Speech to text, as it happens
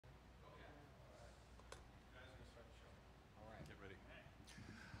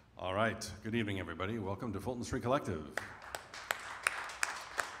All right, good evening, everybody. Welcome to Fulton Street Collective.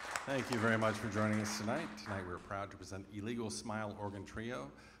 Thank you very much for joining us tonight. Tonight we're proud to present Illegal Smile Organ Trio,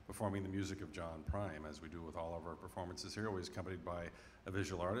 performing the music of John Prine, as we do with all of our performances here, always accompanied by a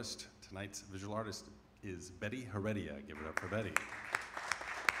visual artist. Tonight's visual artist is Betty Heredia. Give it up for Betty.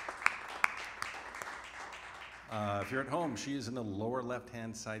 If you're at home, she is in the lower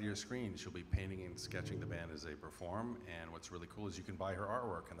left-hand side of your screen. She'll be painting and sketching the band as they perform. And what's really cool is you can buy her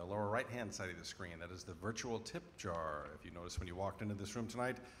artwork in the lower right-hand side of the screen. That is the virtual tip jar. If you noticed when you walked into this room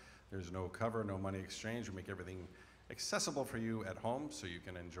tonight, there's no cover, no money exchange. We make everything accessible for you at home so you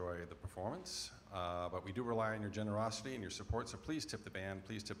can enjoy the performance. But we do rely on your generosity and your support, so please tip the band,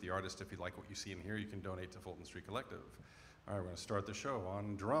 please tip the artist. If you like what you see and hear, you can donate to Fulton Street Collective. All right, we're going to start the show.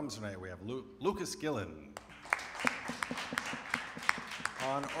 On drums tonight, we have Lucas Gillan.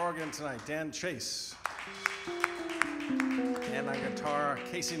 On organ tonight, Dan Chase. And on guitar,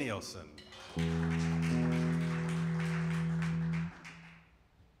 Casey Nielsen.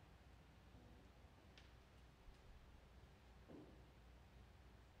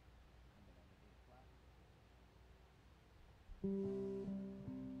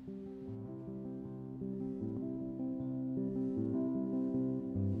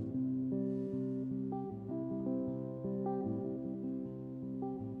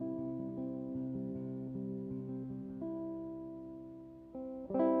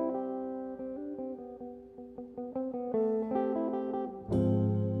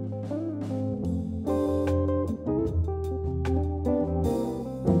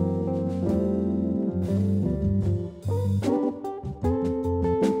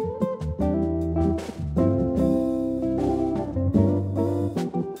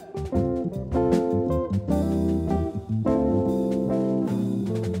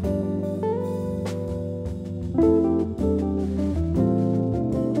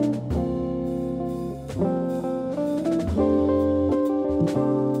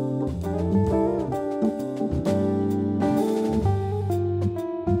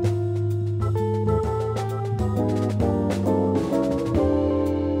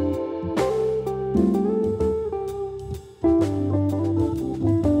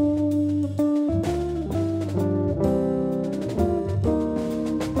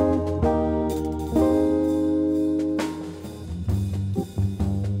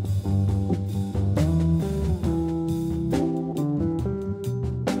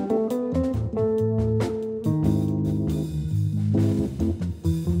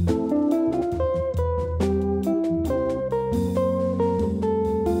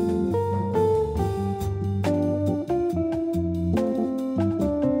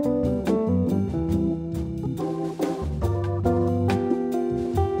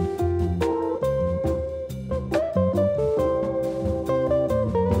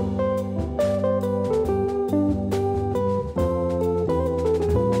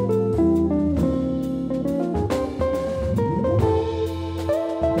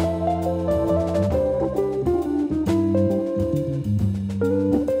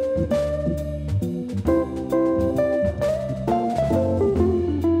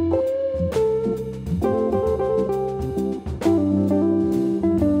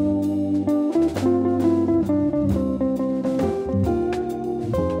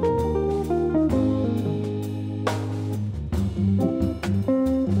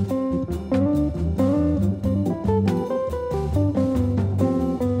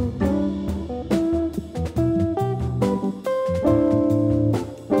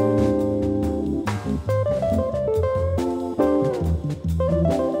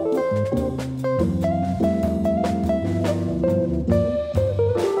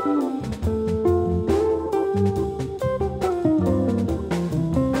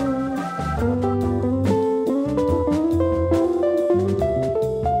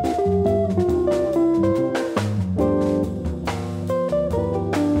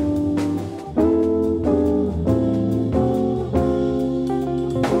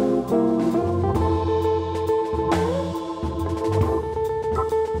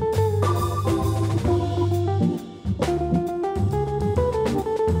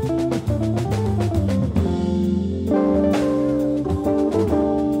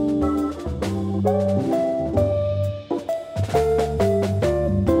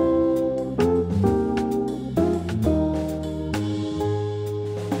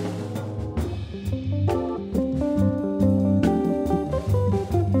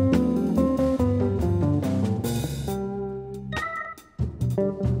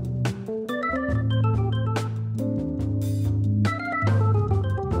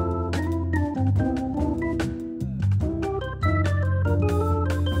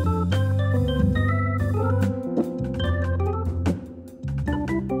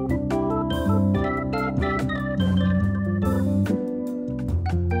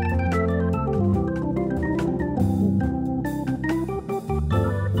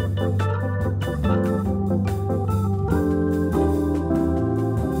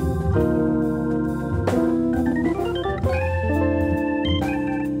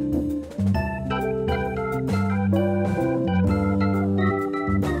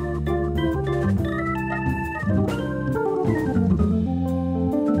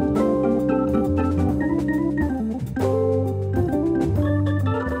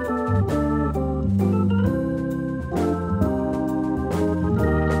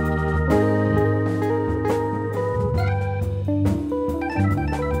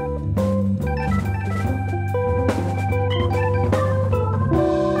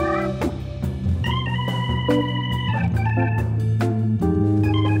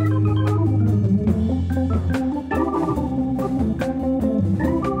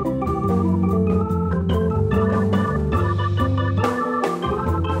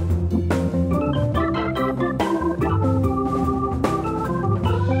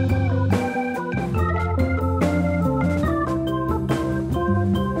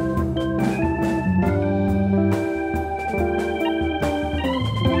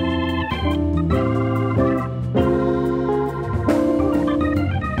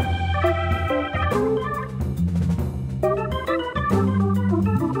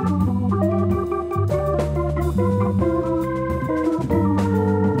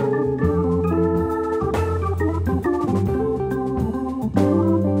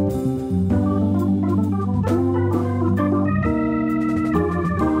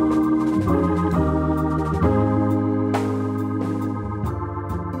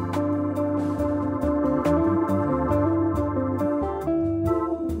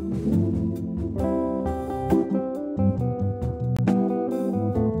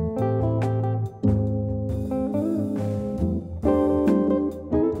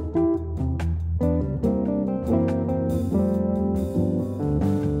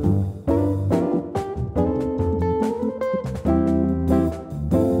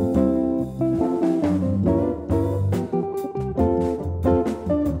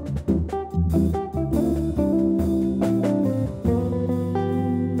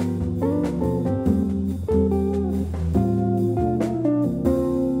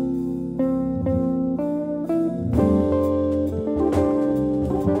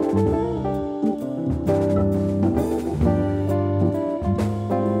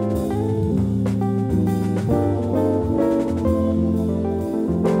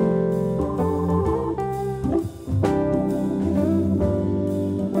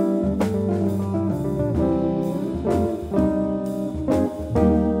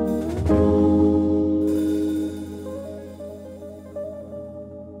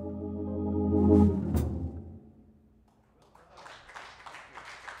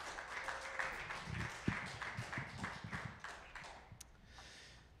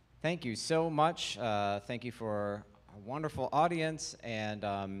 Thank you so much. Thank you for a wonderful audience, and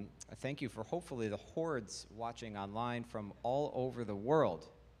thank you for hopefully the hordes watching online from all over the world.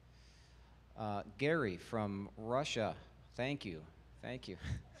 Gary from Russia, thank you. Thank you.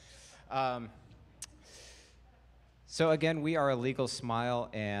 So again, we are A Legal Smile,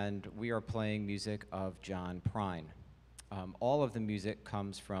 and we are playing music of John Prine. All of the music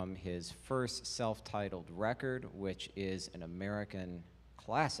comes from his first self-titled record, which is an American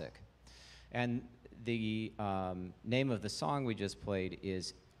classic. And the name of the song we just played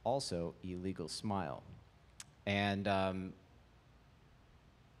is also A Legal Smile. And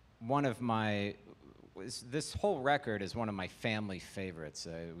this whole record is one of my family favorites.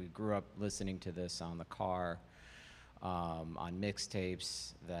 We grew up listening to this on the car, on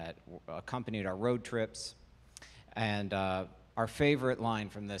mixtapes that accompanied our road trips. And our favorite line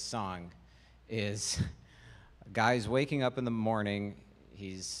from this song is, a guy's waking up in the morning,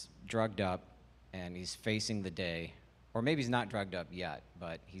 he's drugged up, and he's facing the day. Or maybe he's not drugged up yet,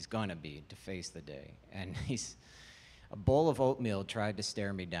 but he's gonna be to face the day. And a bowl of oatmeal tried to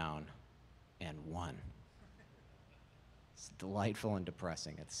stare me down and won. It's delightful and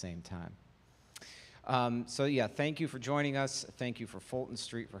depressing at the same time. So yeah, thank you for joining us. Thank you for Fulton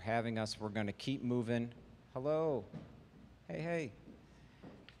Street for having us. We're gonna keep moving. Hello. Hey, hey.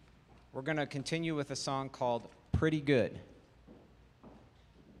 We're gonna continue with a song called Pretty Good.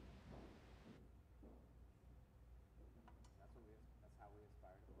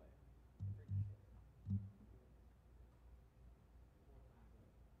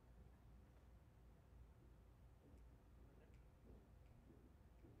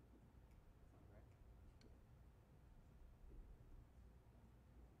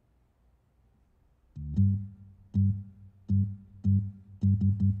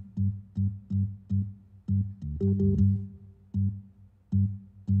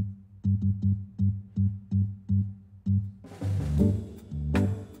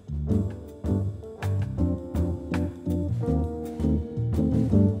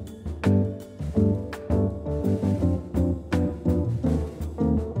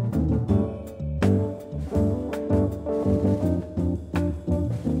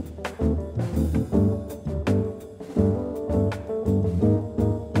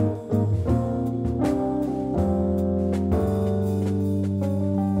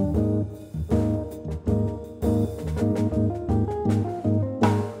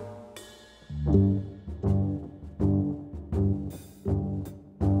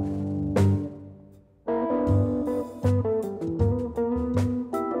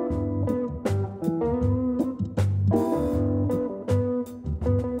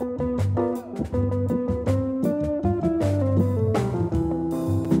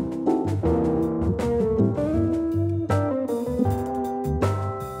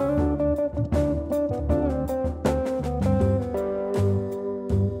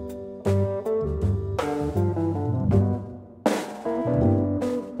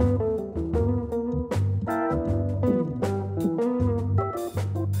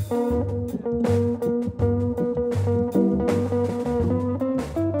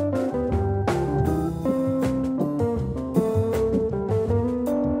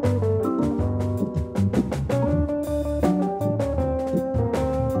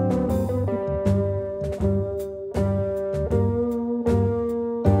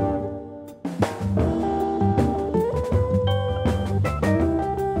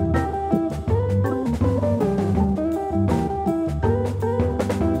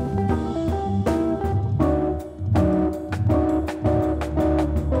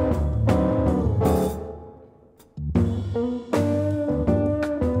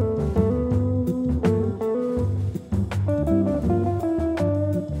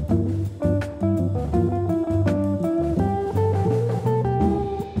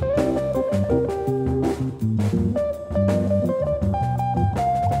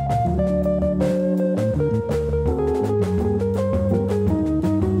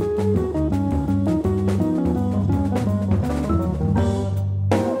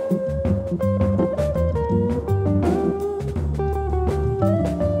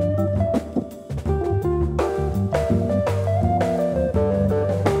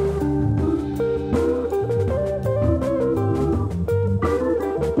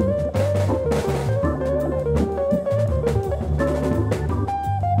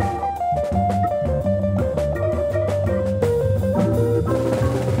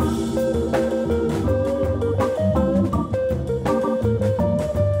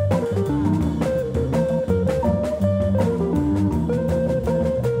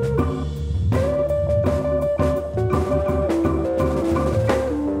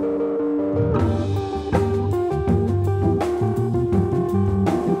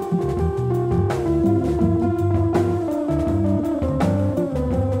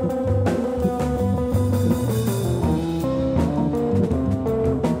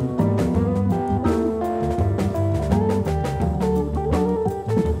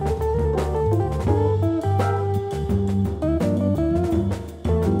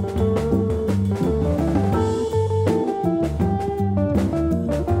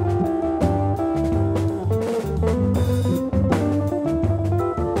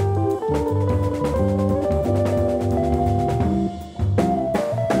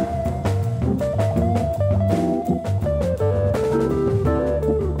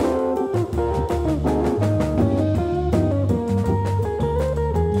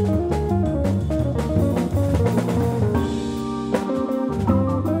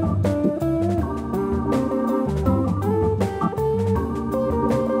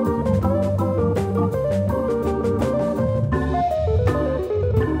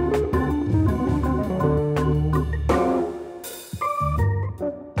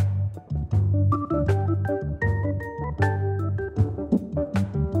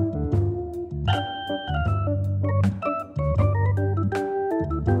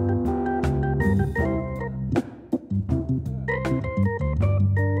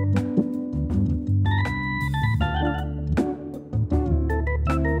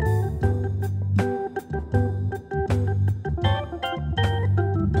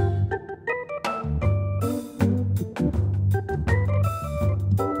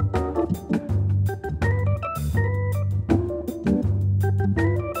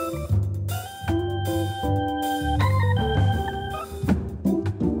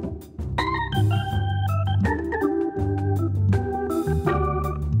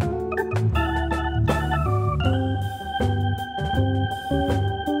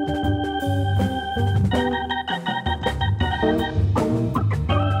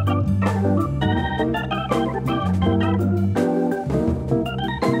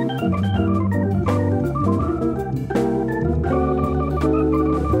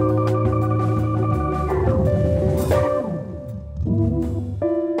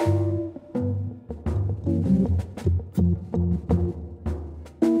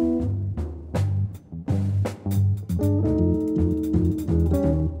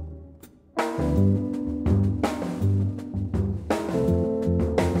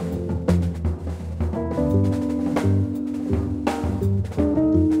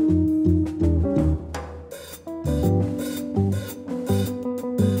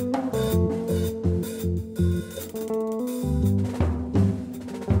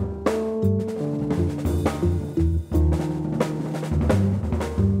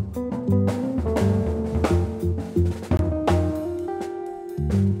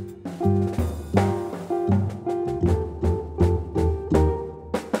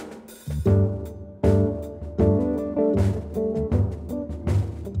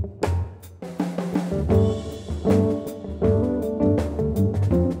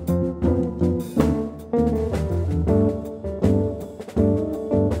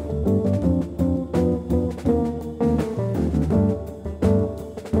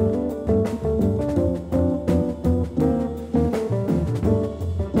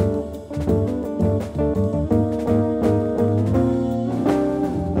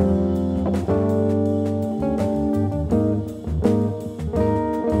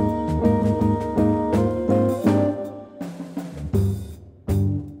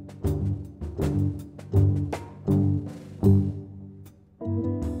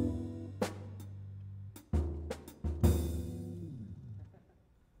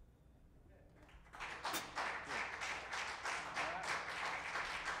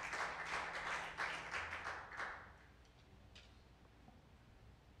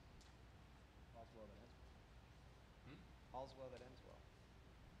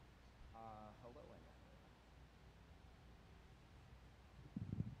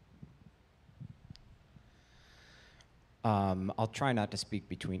 I'll try not to speak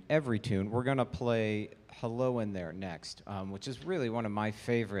between every tune. We're going to play Hello in There next, which is really one of my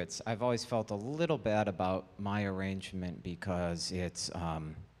favorites. I've always felt a little bad about my arrangement because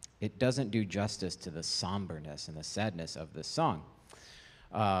it doesn't do justice to the somberness and the sadness of the song.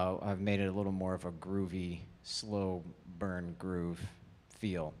 I've made it a little more of a groovy, slow burn groove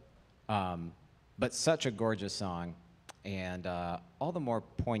feel. But such a gorgeous song, and all the more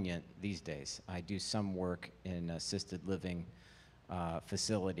poignant these days. I do some work in assisted living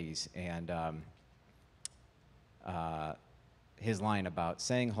facilities, and his line about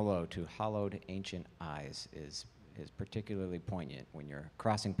saying hello to hollowed ancient eyes is particularly poignant when you're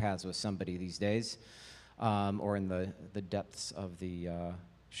crossing paths with somebody these days, or in the depths of the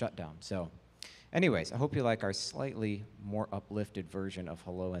shutdown. So anyways, I hope you like our slightly more uplifted version of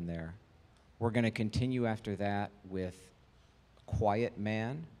Hello in There. We're going to continue after that with Quiet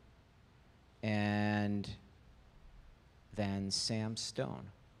Man, and then Sam Stone.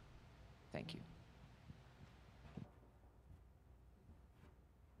 Thank you.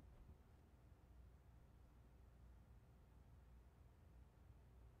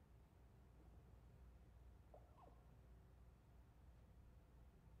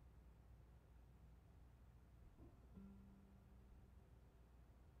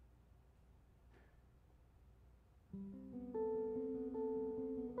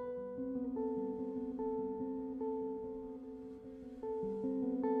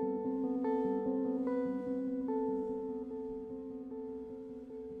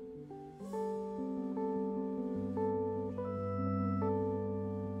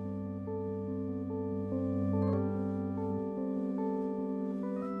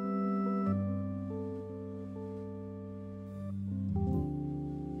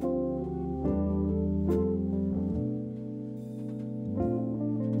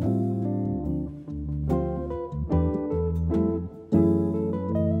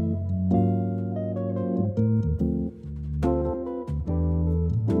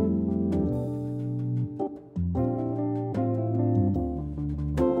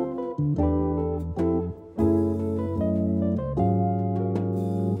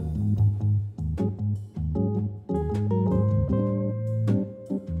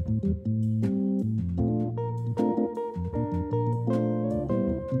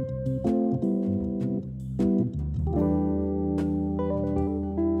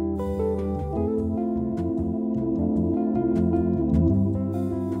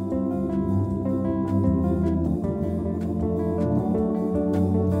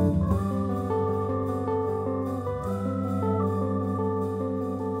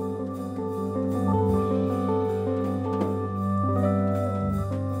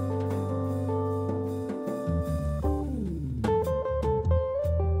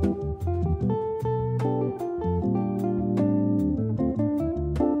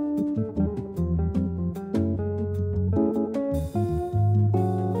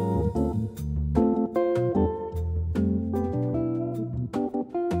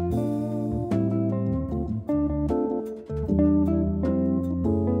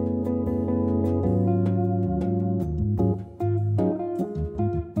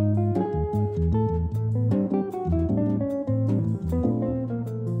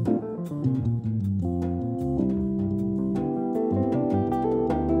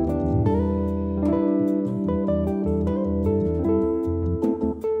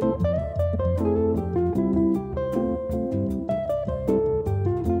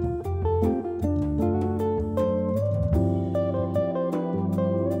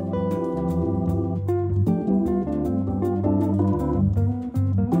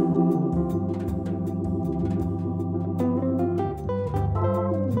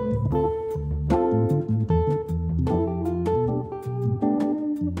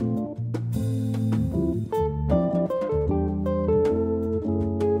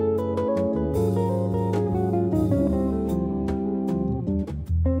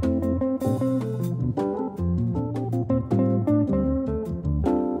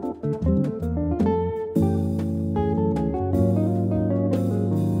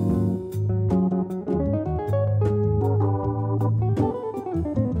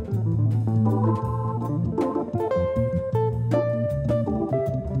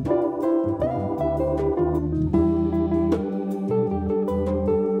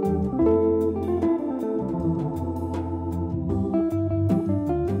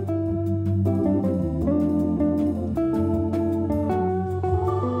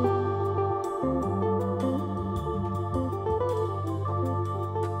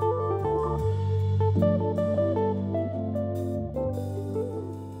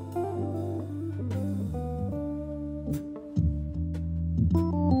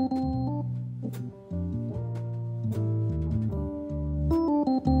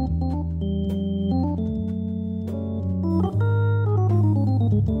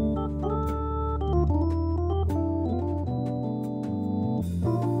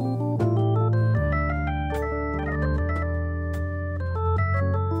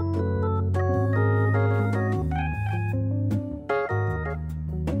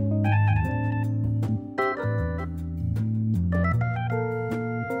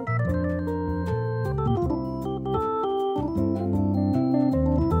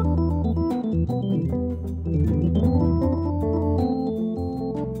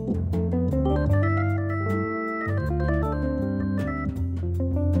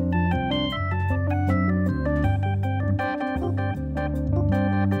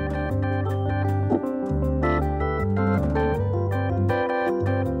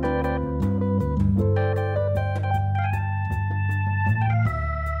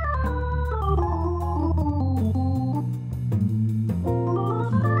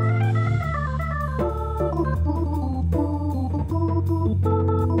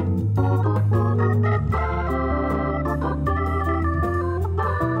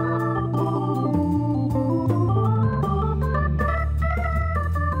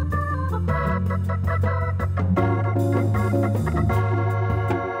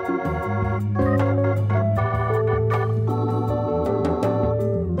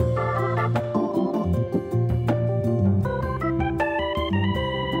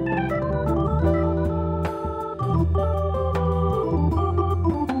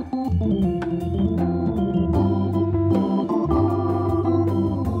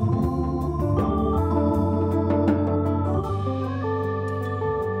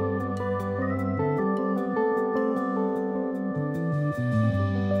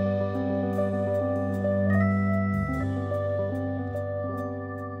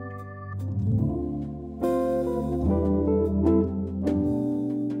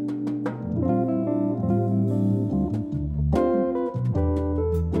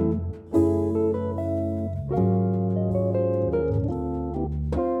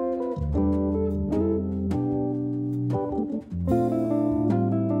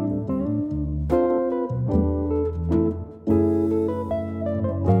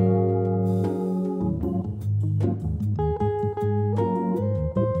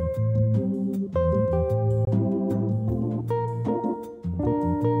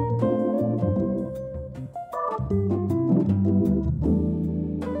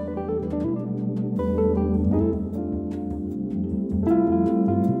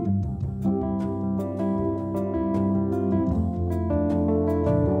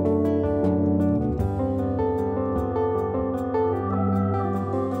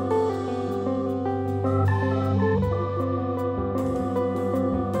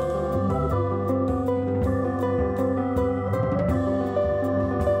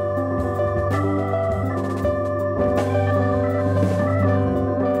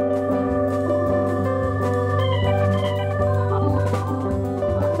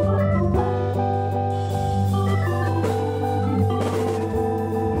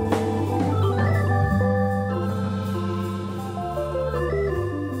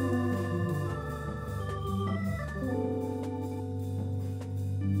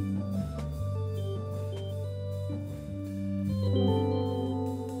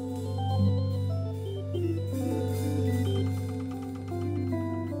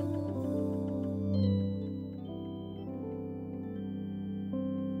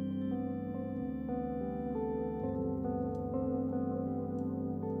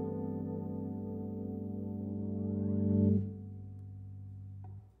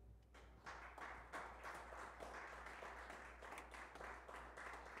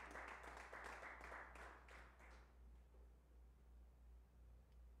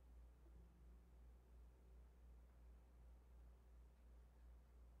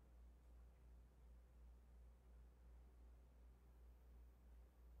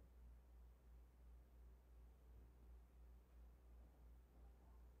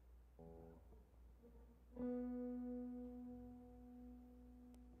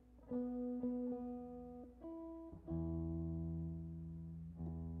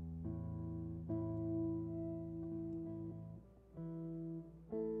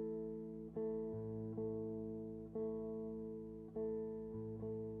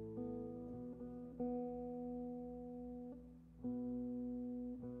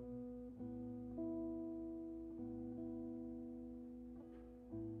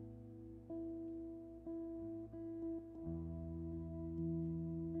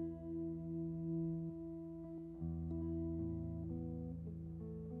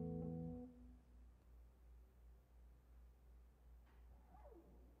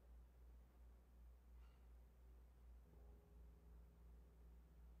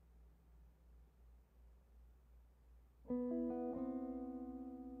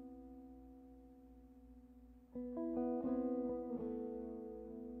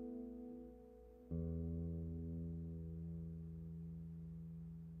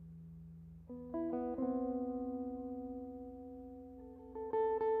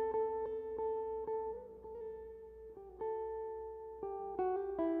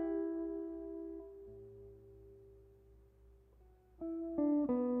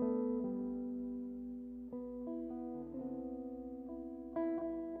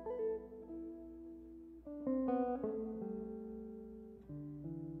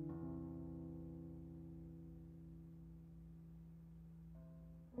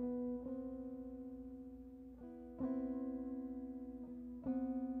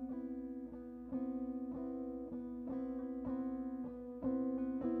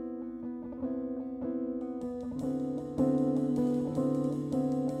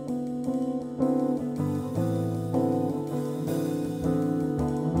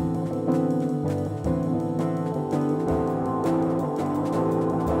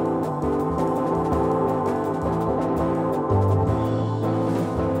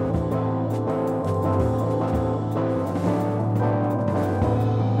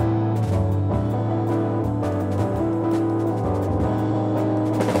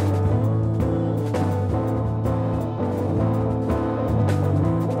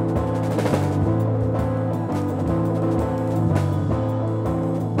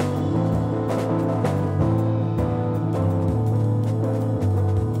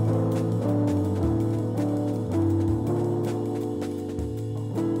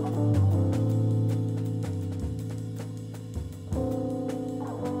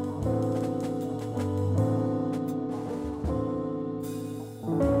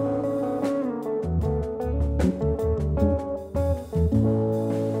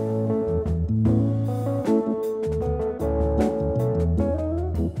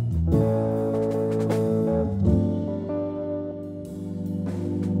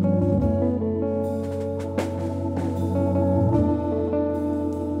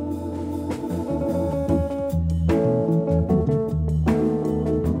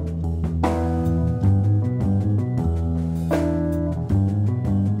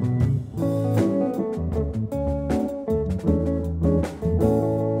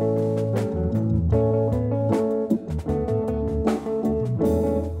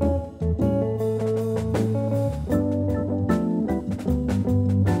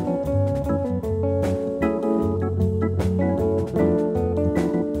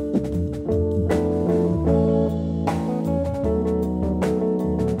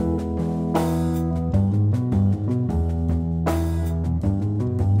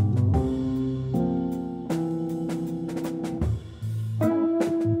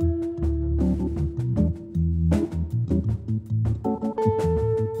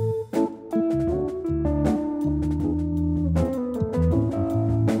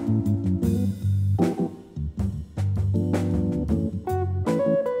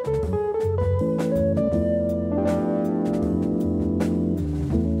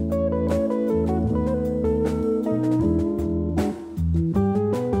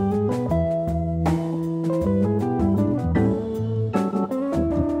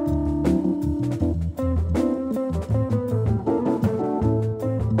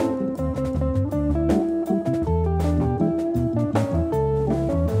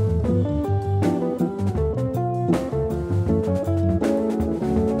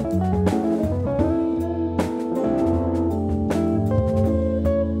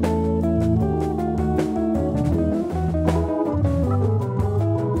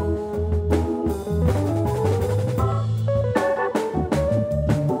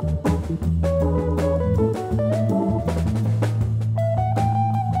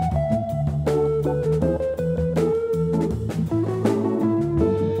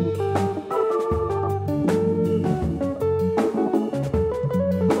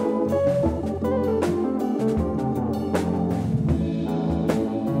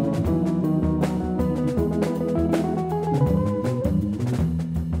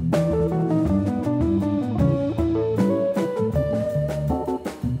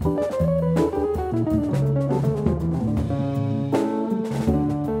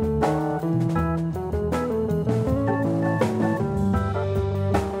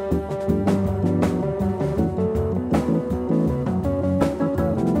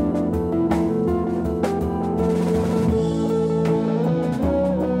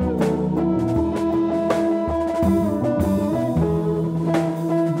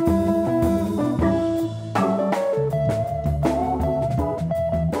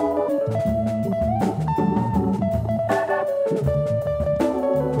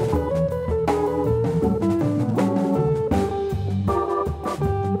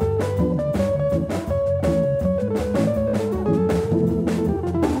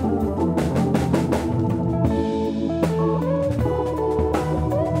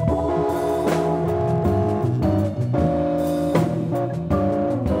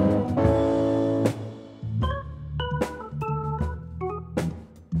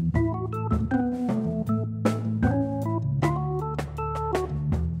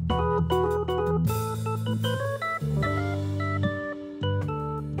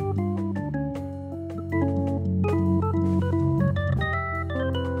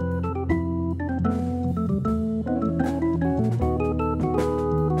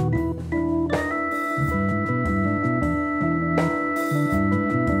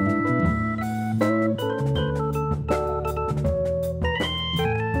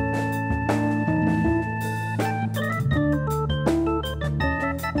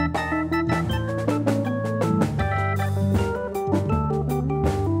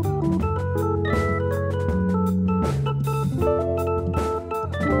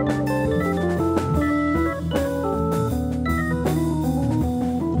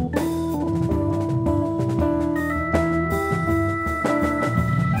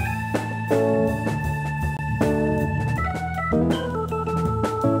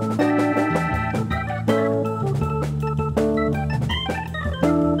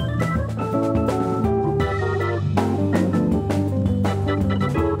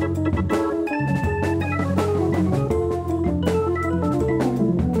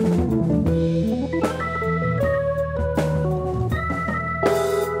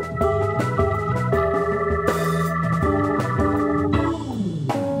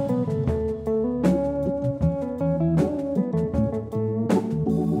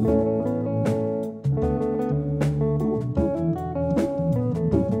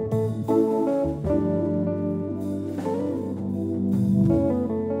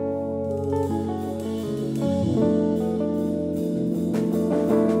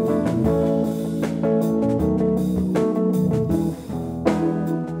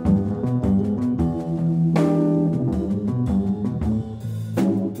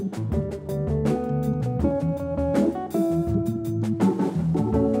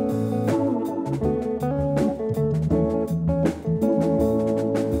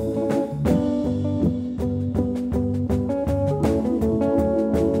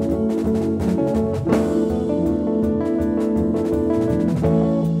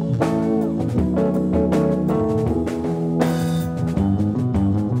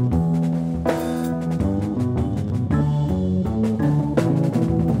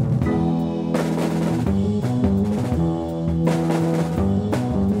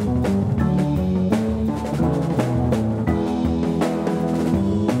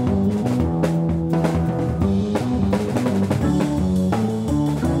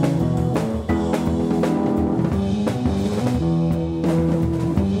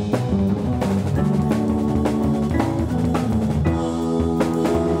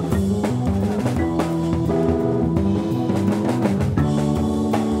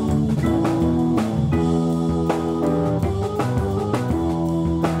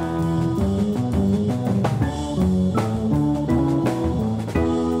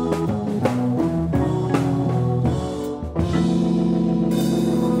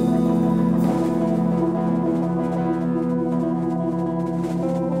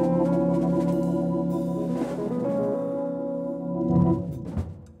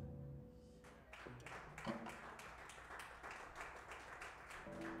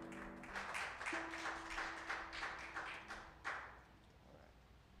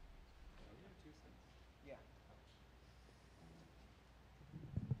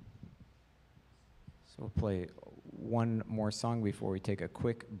 So we'll play one more song before we take a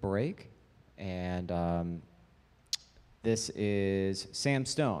quick break. And this is Sam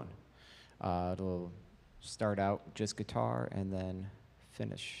Stone. It'll start out just guitar and then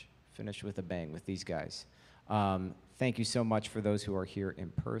finish with a bang with these guys. Thank you so much for those who are here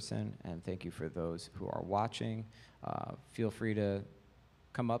in person, and thank you for those who are watching. Feel free to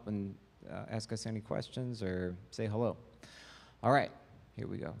come up and ask us any questions or say hello. All right, here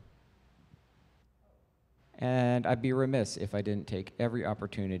we go. And I'd be remiss if I didn't take every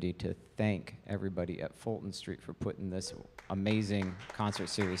opportunity to thank everybody at Fulton Street for putting this amazing concert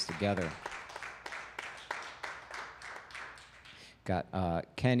series together.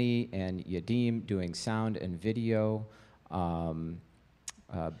 Got Kenny and Yadim doing sound and video.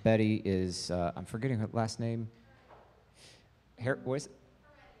 Betty is, I'm forgetting her last name. What is it?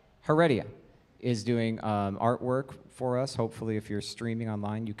 Heredia is doing artwork for us. Hopefully, if you're streaming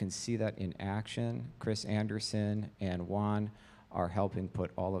online, you can see that in action. Chris Anderson and Juan are helping put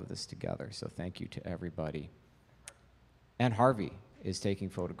all of this together, so thank you to everybody. And Harvey is taking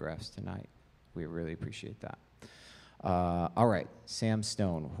photographs tonight. We really appreciate that. All right, Sam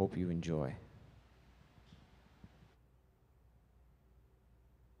Stone, hope you enjoy.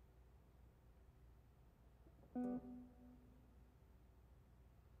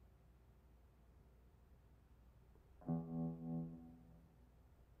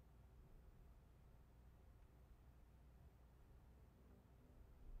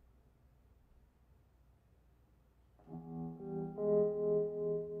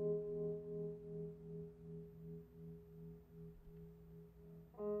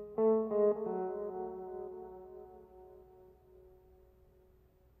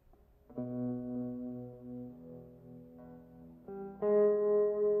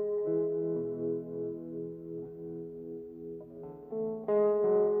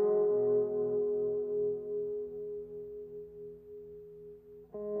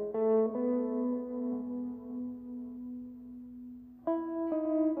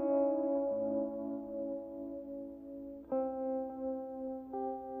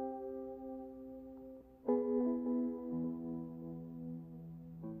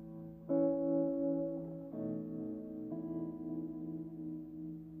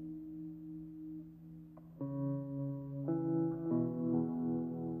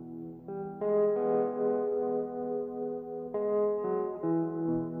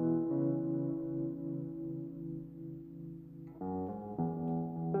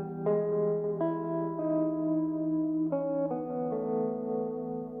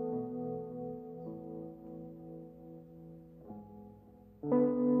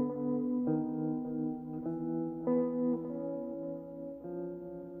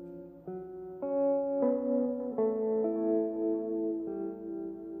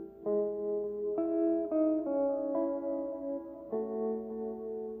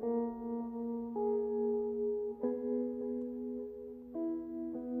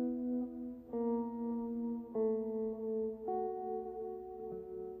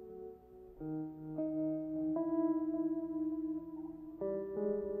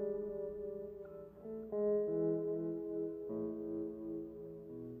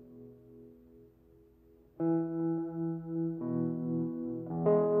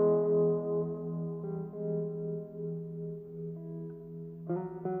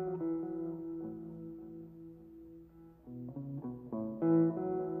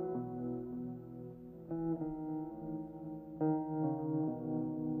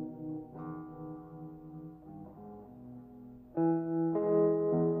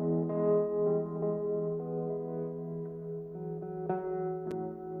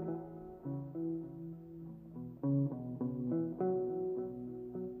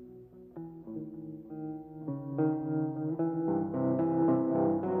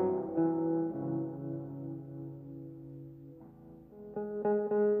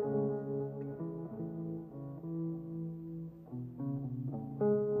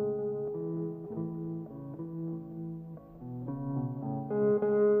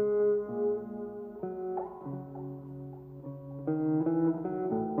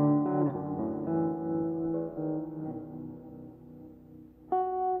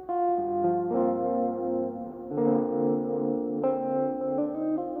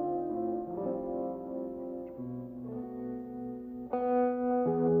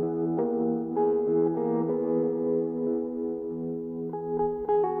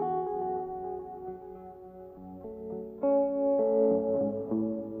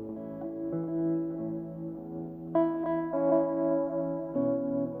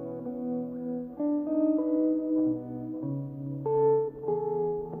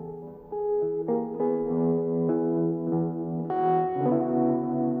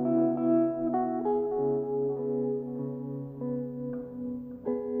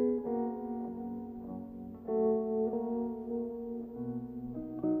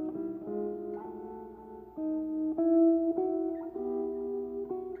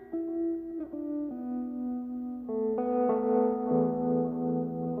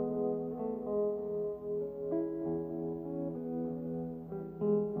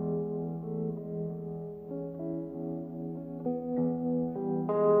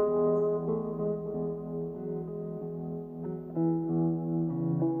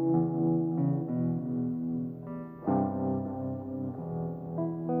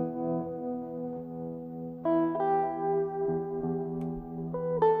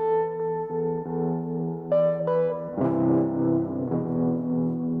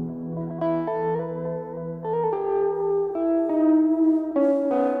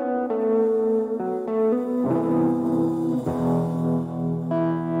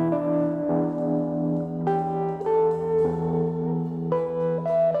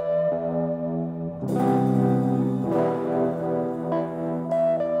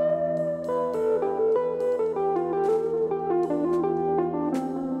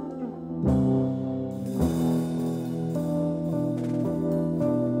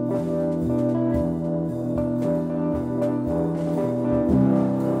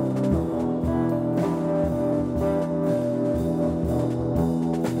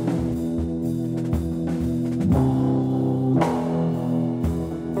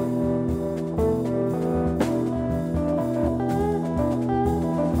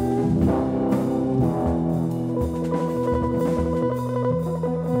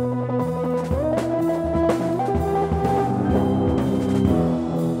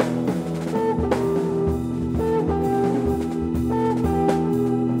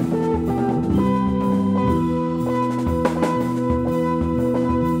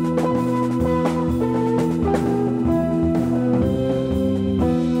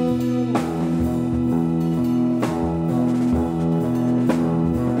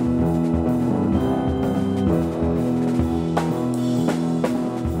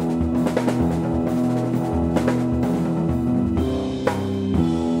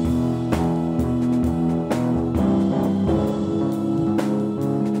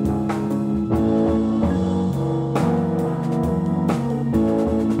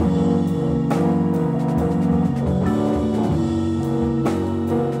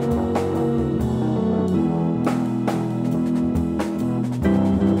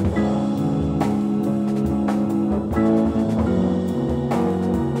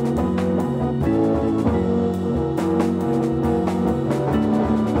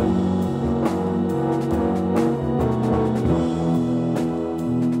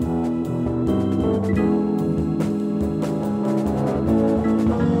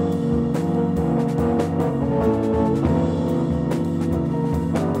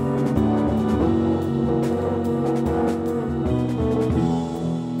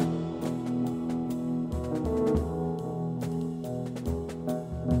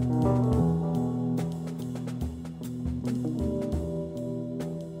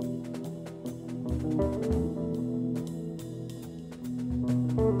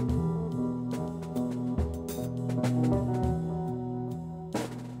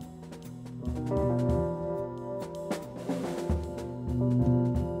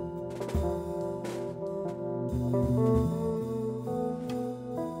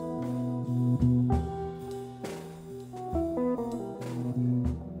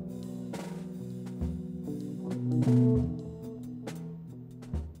 All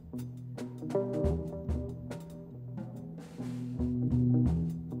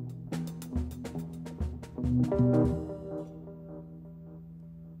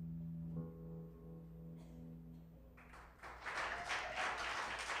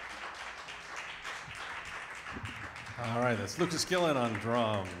right, that's Lucas Gillan on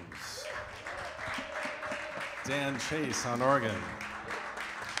drums, Dan Chase on organ,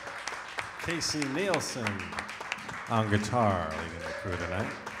 Casey Nielsen on guitar, leading the crew tonight.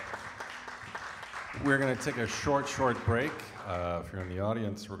 We're going to take a short break. If you're in the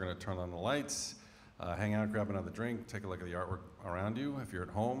audience, we're going to turn on the lights, hang out, grab another drink, take a look at the artwork around you. If you're at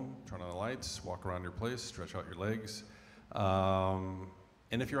home, turn on the lights, walk around your place, stretch out your legs. And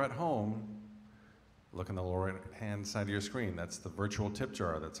if you're at home, look in the lower right-hand side of your screen. That's the virtual tip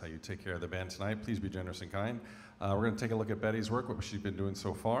jar. That's how you take care of the band tonight. Please be generous and kind. We're going to take a look at Betty's work, what she's been doing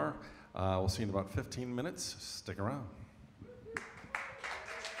so far. We'll see you in about 15 minutes. Stick around. Forgot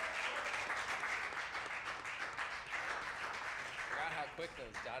how quick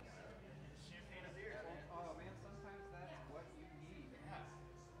those dots. Champagne of beer. Oh man, sometimes that's what you need. Yeah.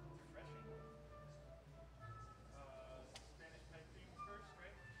 Refreshing. Spanish type theme first,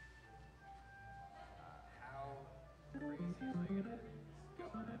 right? How crazy am I gonna go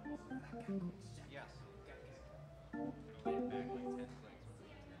on it? Yes. It'll be back like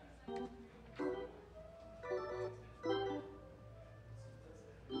 10 clicks.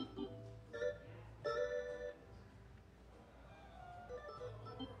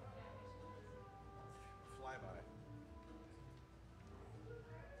 Flyby.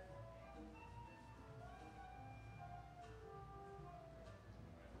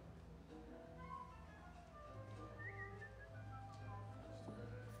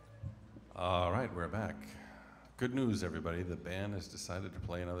 All right, we're back. Good news, everybody. The band has decided to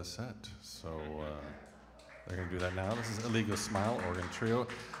play another set. So they're going to do that now. This is Illegal Smile, organ trio.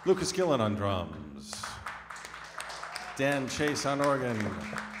 Lucas Gillan on drums. Dan Chase on organ.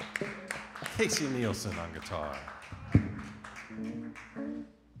 Casey Nielsen on guitar.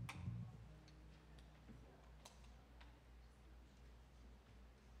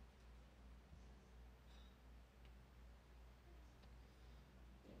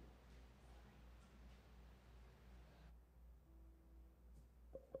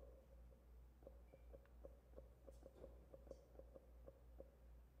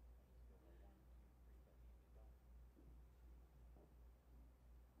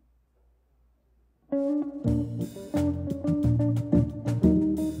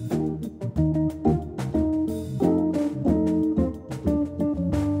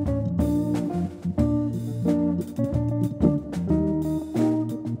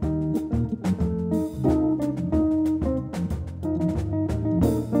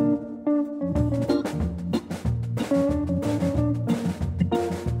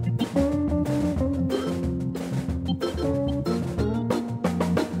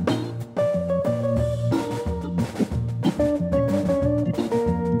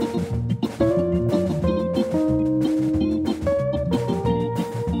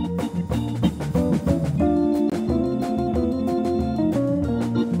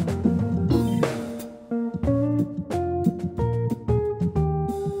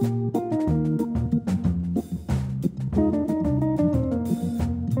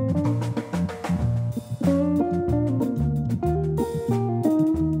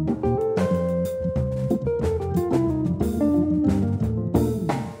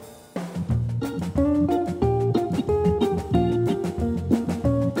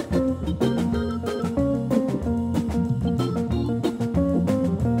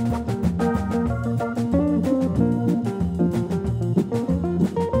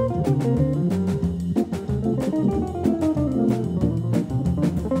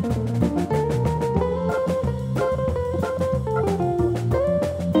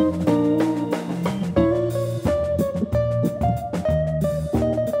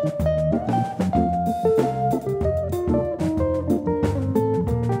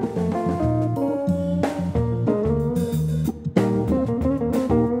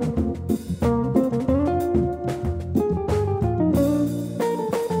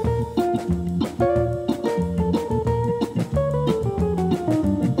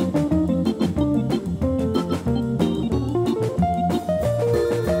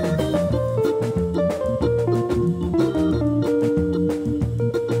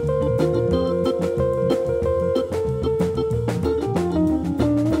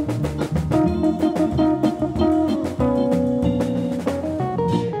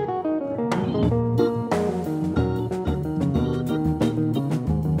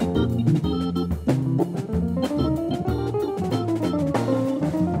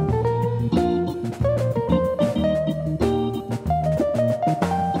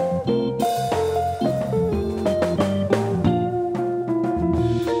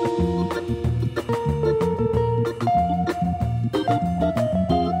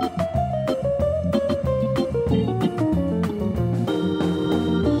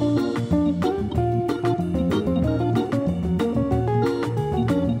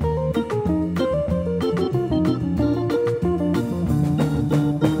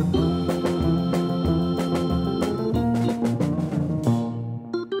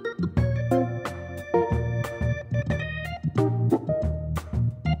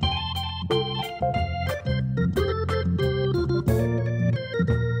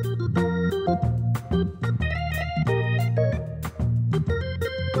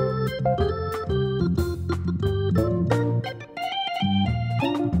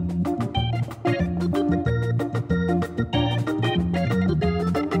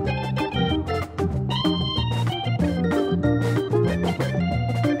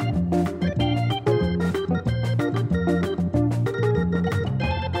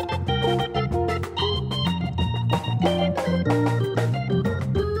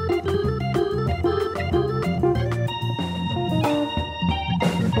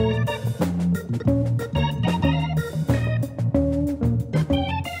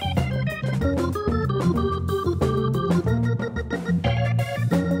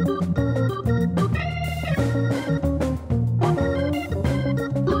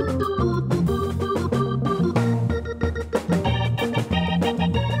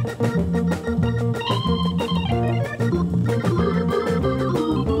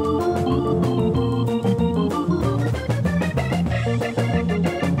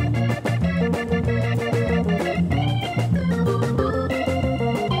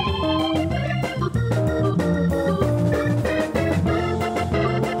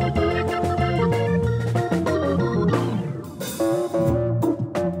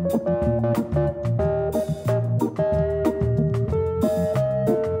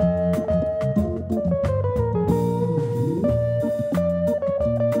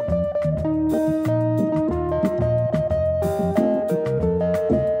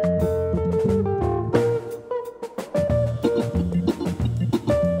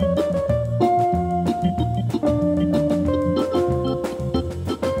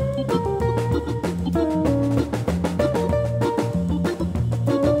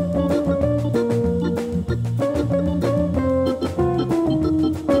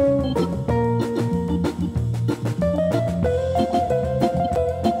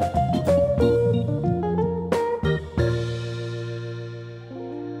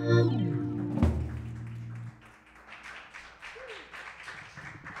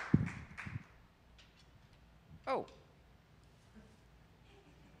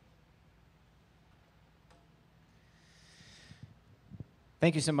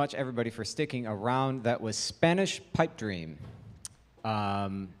 Thank you so much, everybody, for sticking around. That was Spanish Pipe Dream.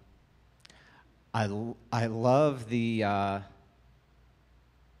 I love the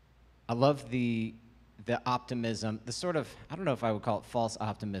optimism, the sort of, I don't know if I would call it false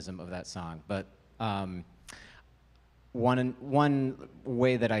optimism of that song, but one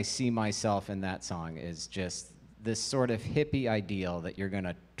way that I see myself in that song is just this sort of hippie ideal that you're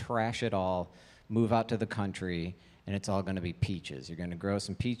gonna trash it all, move out to the country, and it's all gonna be peaches. You're gonna grow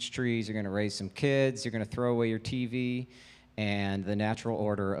some peach trees, you're gonna raise some kids, you're gonna throw away your TV, and the natural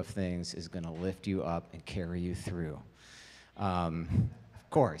order of things is gonna lift you up and carry you through. Of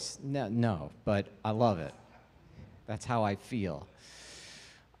course, no, but I love it. That's how I feel.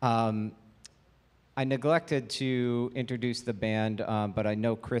 I neglected to introduce the band, but I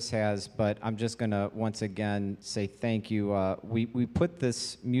know Chris has, but I'm just gonna once again say thank you. We put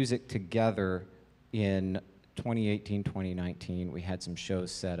this music together in 2018, 2019. We had some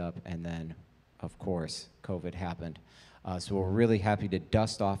shows set up, and then, of course, COVID happened. So we're really happy to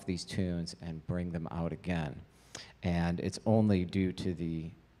dust off these tunes and bring them out again. And it's only due to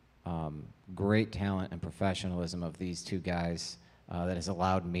the great talent and professionalism of these two guys that has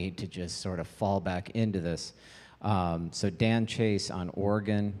allowed me to just sort of fall back into this. So Dan Chase on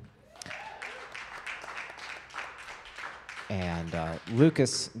organ, and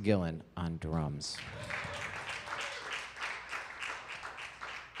Lucas Gillan on drums.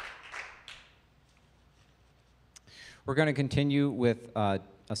 We're going to continue with a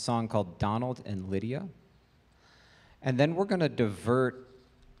song called Donald and Lydia. And then we're going to divert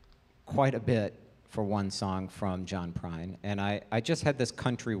quite a bit for one song from John Prine. And I just had this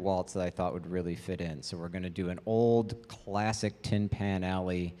country waltz that I thought would really fit in. So we're going to do an old classic Tin Pan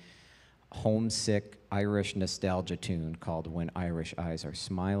Alley homesick Irish nostalgia tune called When Irish Eyes Are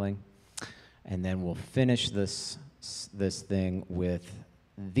Smiling. And then we'll finish this thing with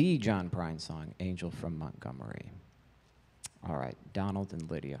the John Prine song, Angel from Montgomery. All right, Donald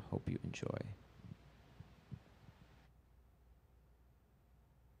and Lydia, hope you enjoy.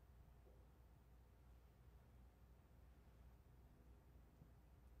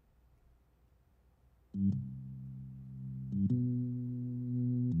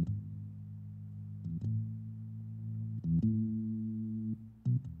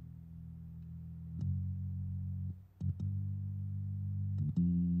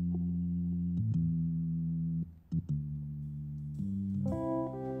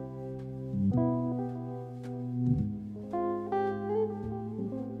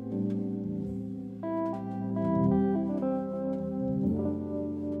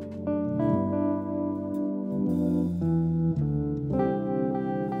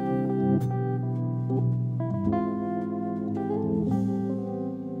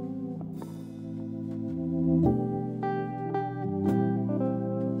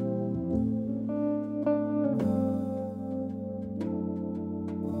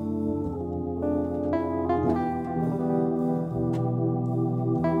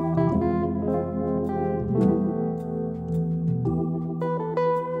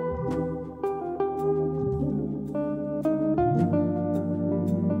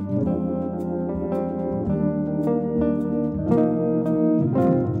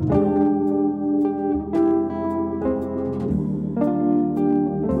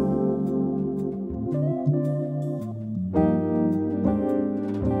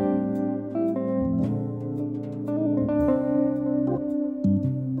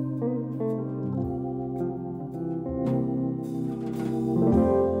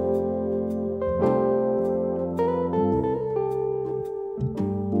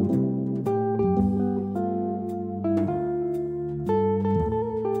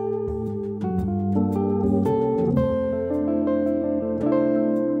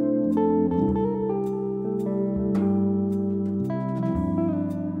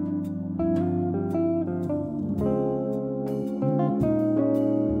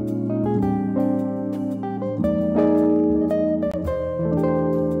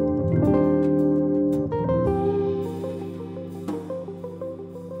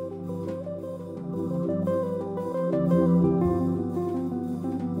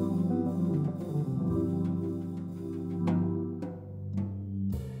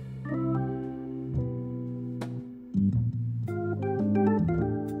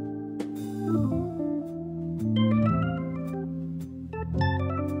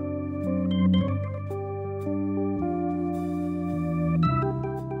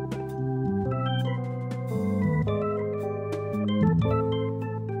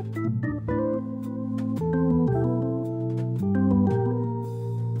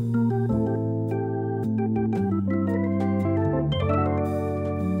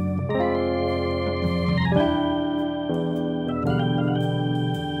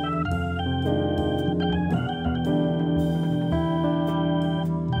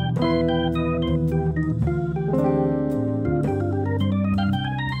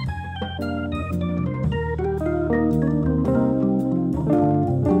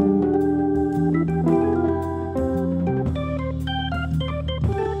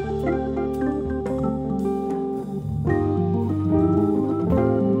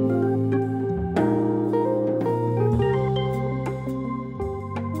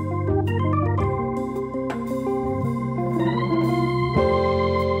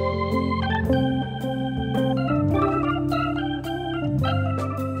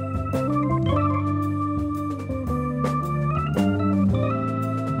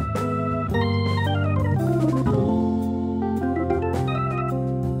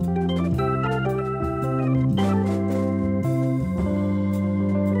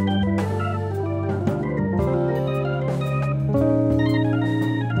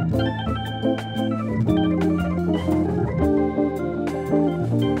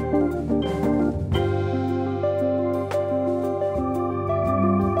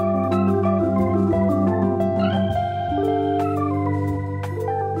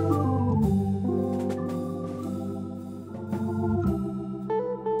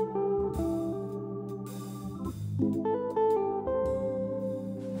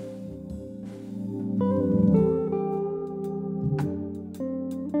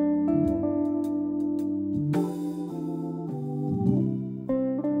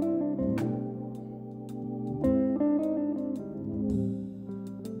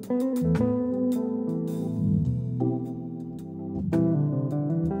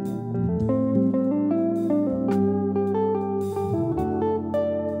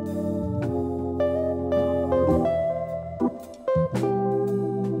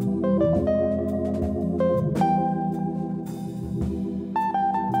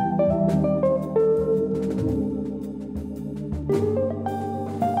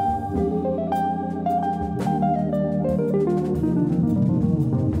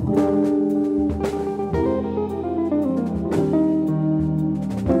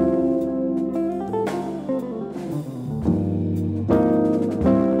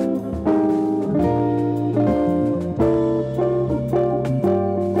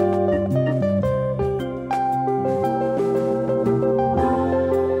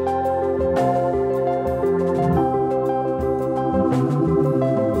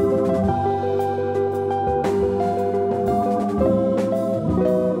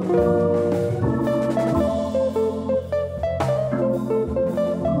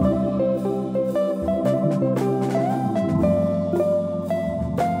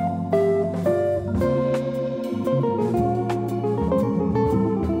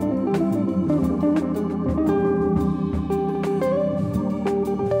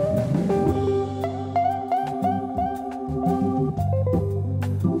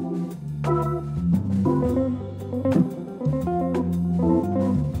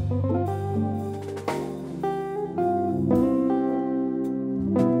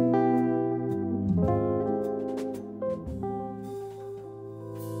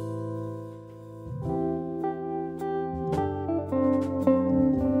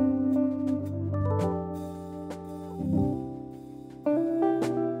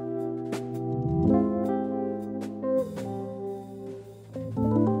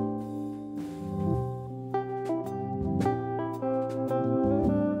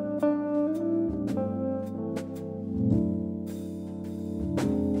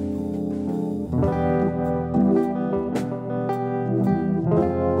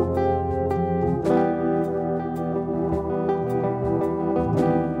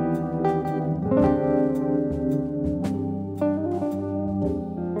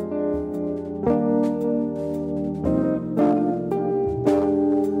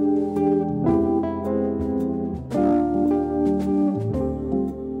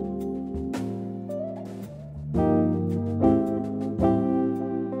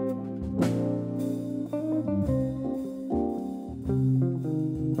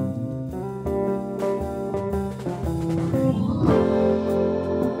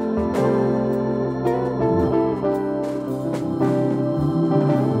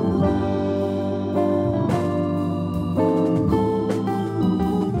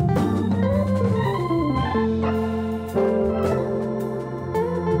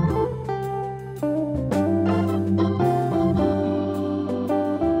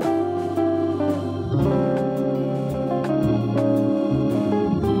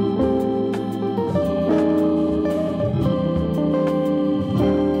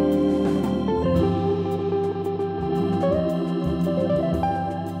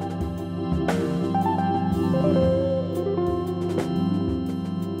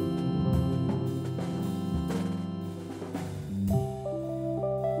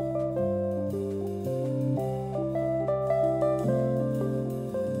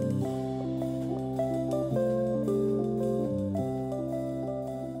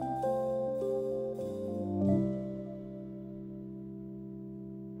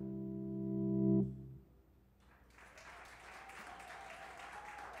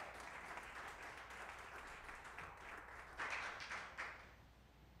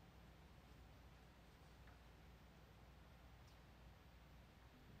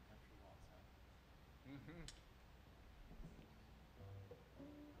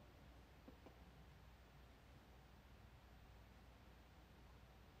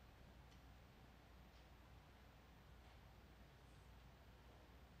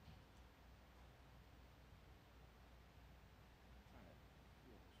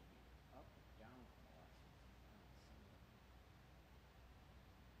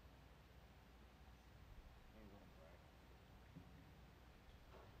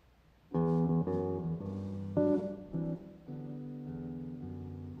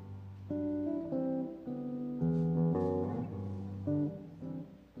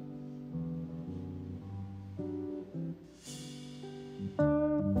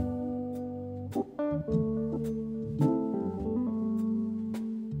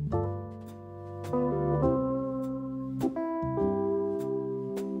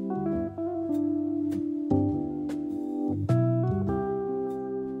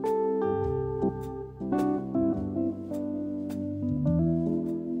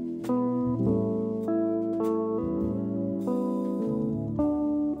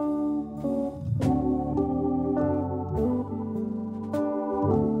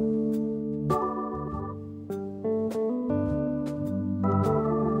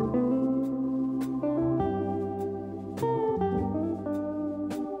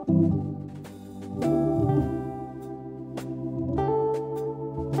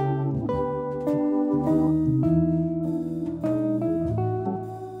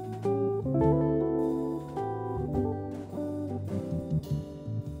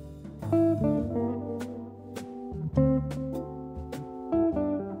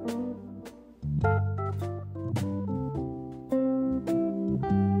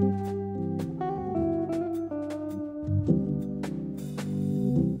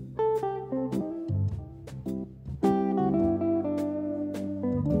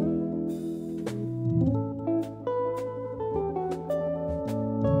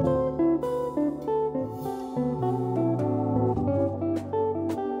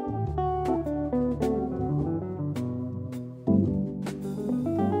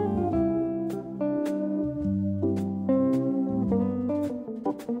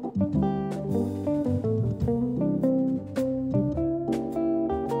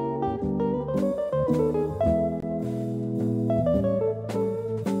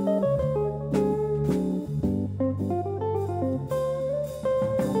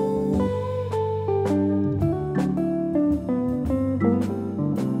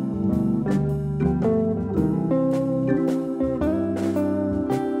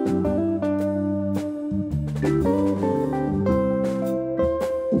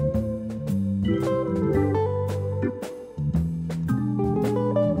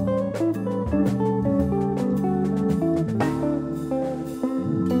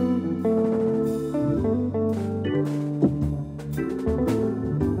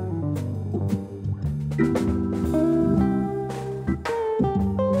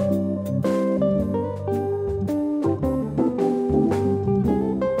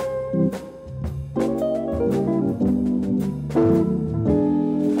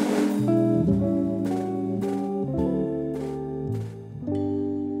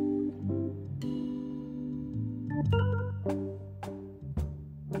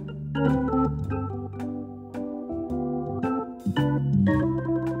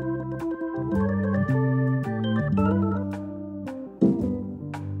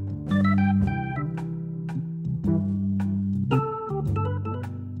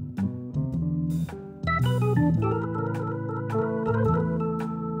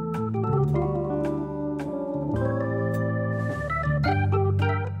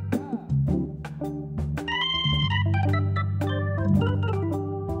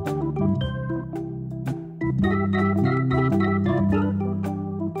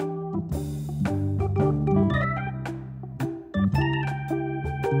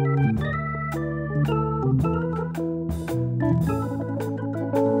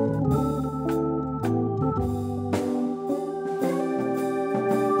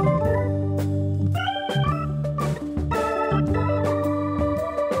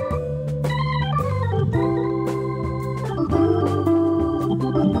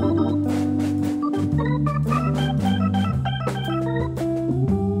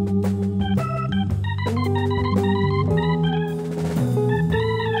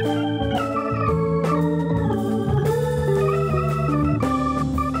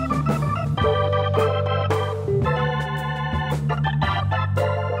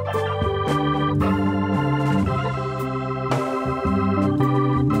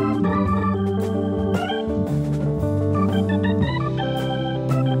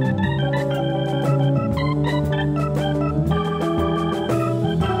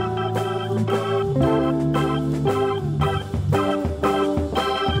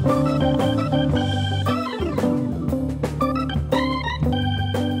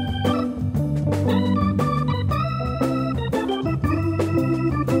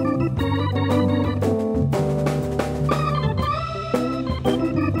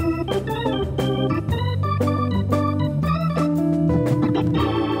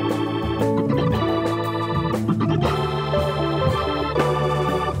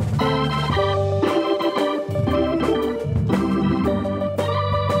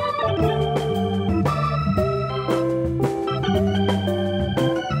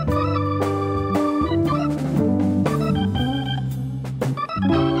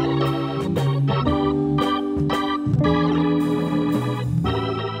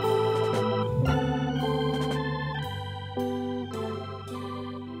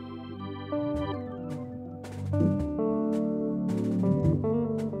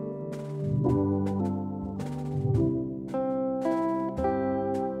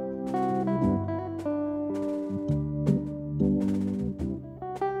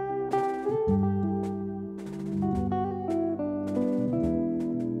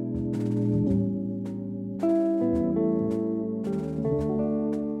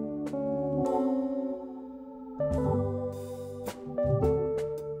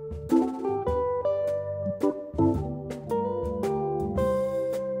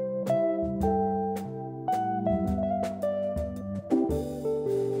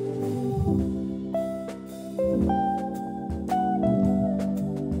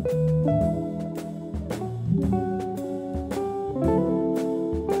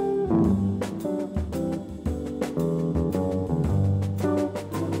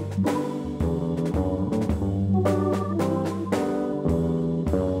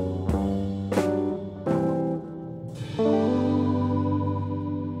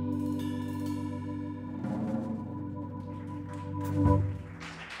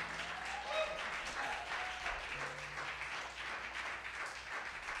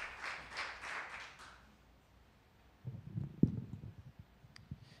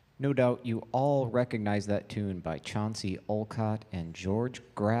 No doubt you all recognize that tune by Chauncey Olcott and George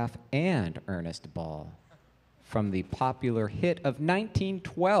Graff and Ernest Ball from the popular hit of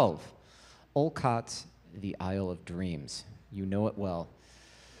 1912, Olcott's The Isle of Dreams. You know it well.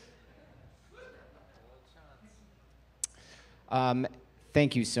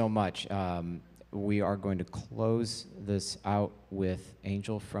 Thank you so much. We are going to close this out with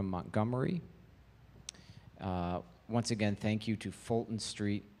Angel from Montgomery. Once again, thank you to Fulton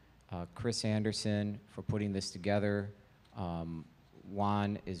Street, Chris Anderson for putting this together.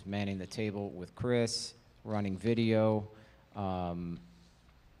 Juan is manning the table with Chris, running video. Trying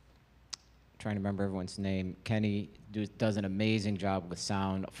to remember everyone's name. Kenny does an amazing job with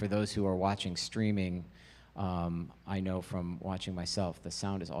sound. For those who are watching streaming, I know from watching myself, the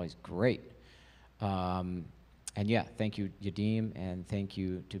sound is always great. And yeah, thank you, Yadim, and thank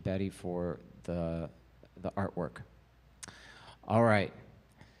you to Betty for the artwork. All right.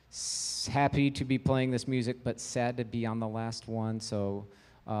 Happy to be playing this music, but sad to be on the last one. So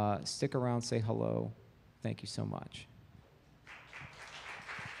stick around, say hello. Thank you so much.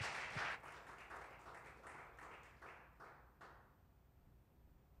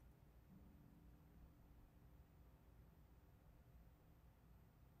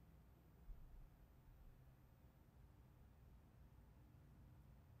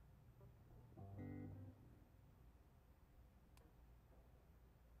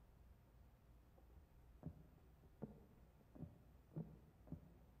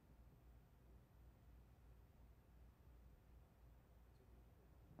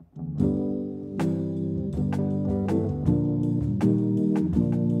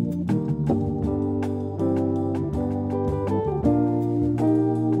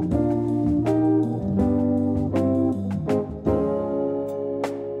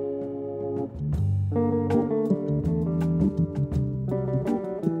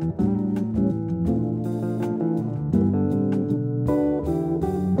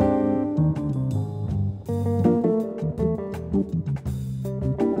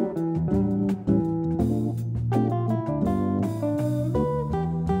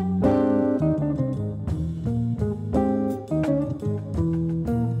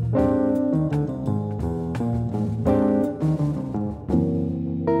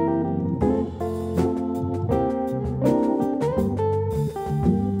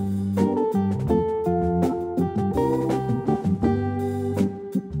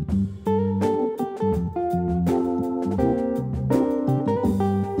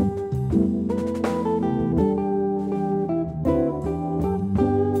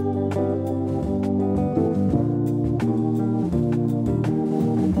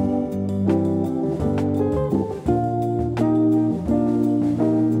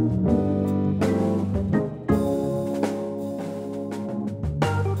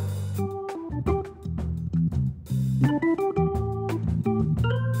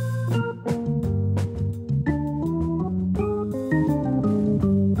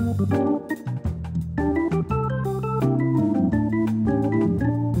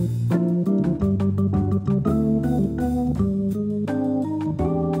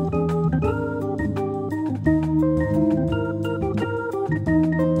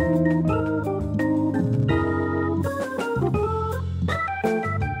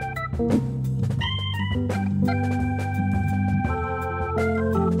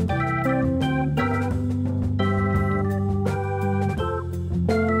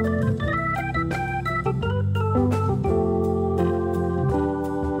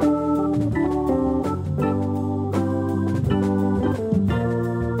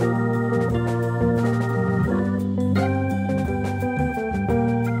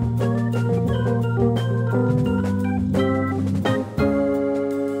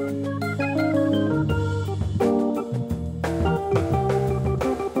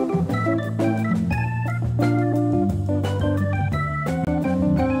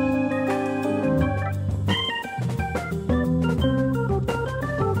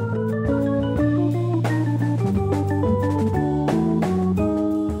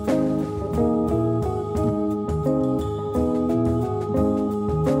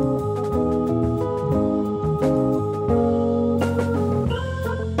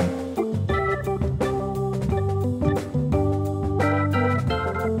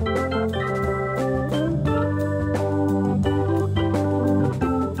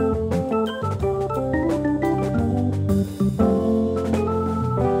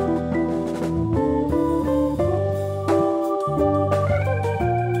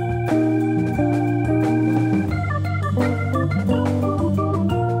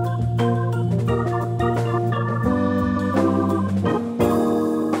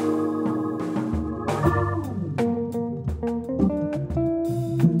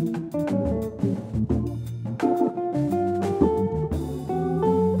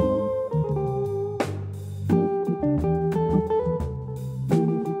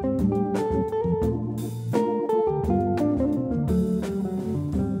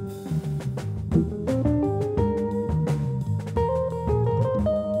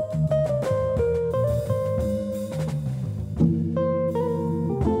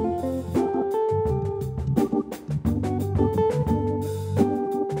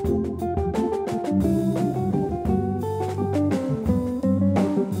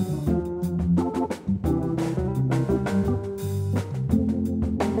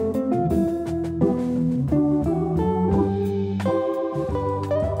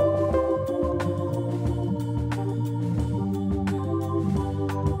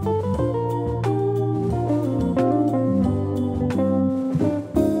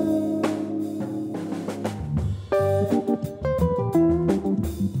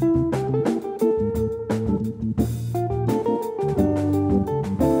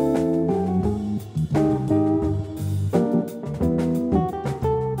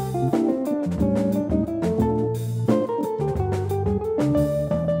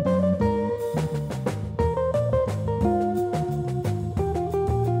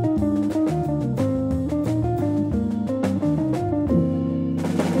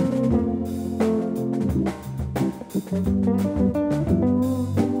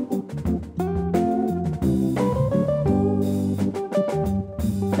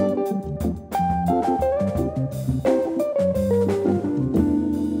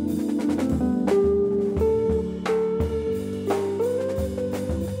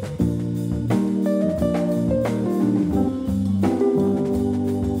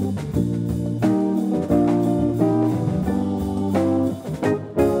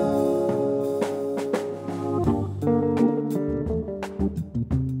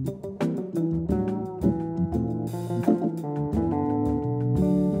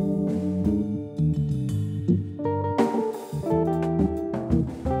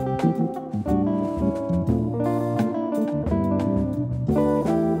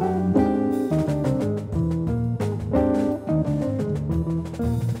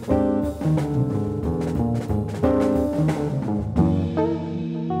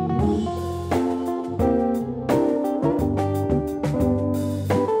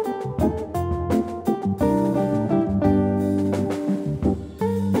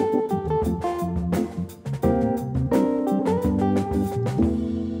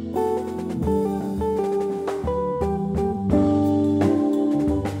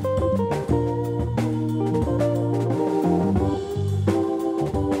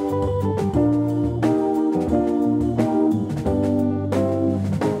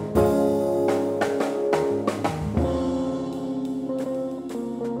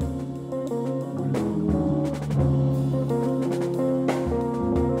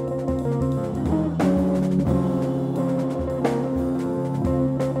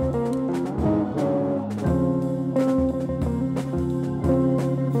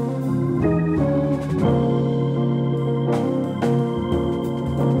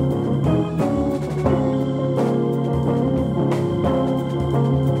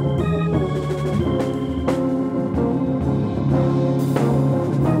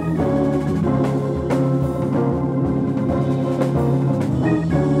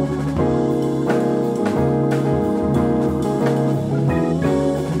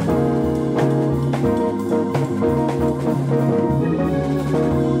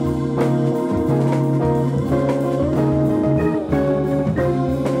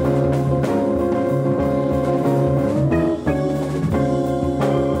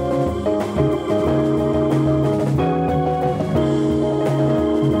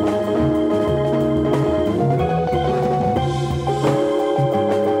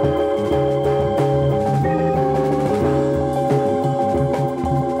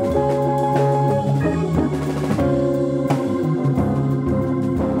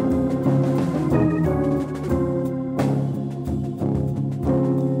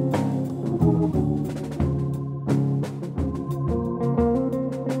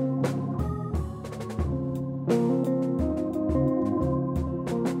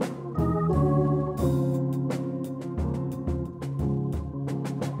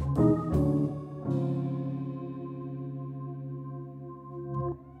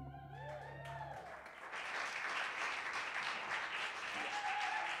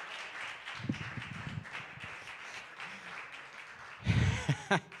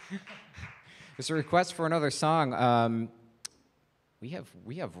 There's a request for another song. We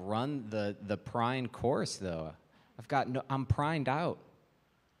have run the Prine course though. I'm prined out.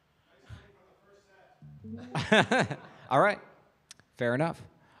 All right, fair enough.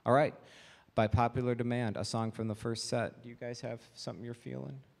 All right, by popular demand, a song from the first set. Do you guys have something you're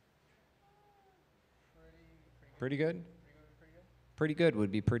feeling? Pretty good? Pretty good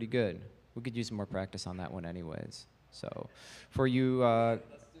would be pretty good. We could use some more practice on that one anyways. So, for you... let's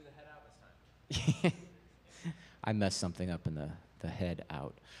do the head out this time. I messed something up in the head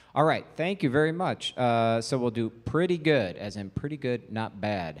out. All right, thank you very much. So we'll do pretty good, as in pretty good, not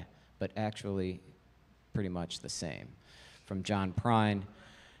bad, but actually pretty much the same, from John Prine.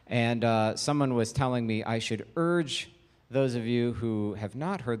 And someone was telling me I should urge those of you who have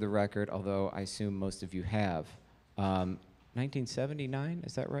not heard the record, although I assume most of you have, 1979,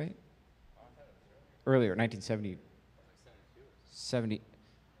 is that right? Earlier, 1970. 70.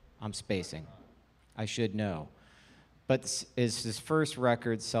 I'm spacing. I should know. But this is his first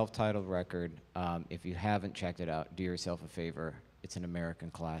record, self-titled record. If you haven't checked it out, do yourself a favor. It's an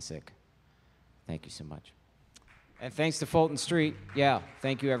American classic. Thank you so much. And thanks to Fulton Street. Yeah,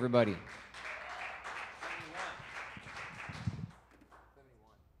 thank you, everybody.